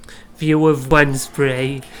view of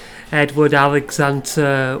Wednesbury, Edward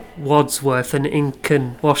Alexander Wadsworth, and ink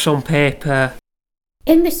and wash on paper.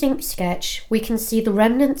 In this ink sketch, we can see the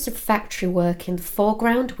remnants of factory work in the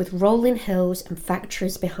foreground with rolling hills and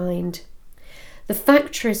factories behind. The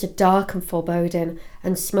factories are dark and foreboding,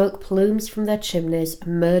 and smoke plumes from their chimneys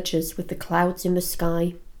and merges with the clouds in the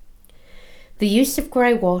sky. The use of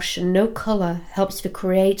grey wash and no colour helps to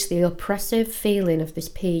create the oppressive feeling of this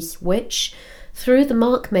piece, which, through the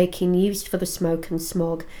mark making used for the smoke and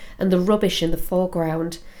smog and the rubbish in the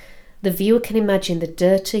foreground, the viewer can imagine the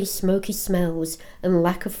dirty, smoky smells and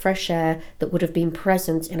lack of fresh air that would have been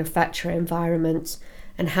present in a factory environment,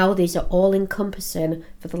 and how these are all encompassing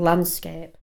for the landscape.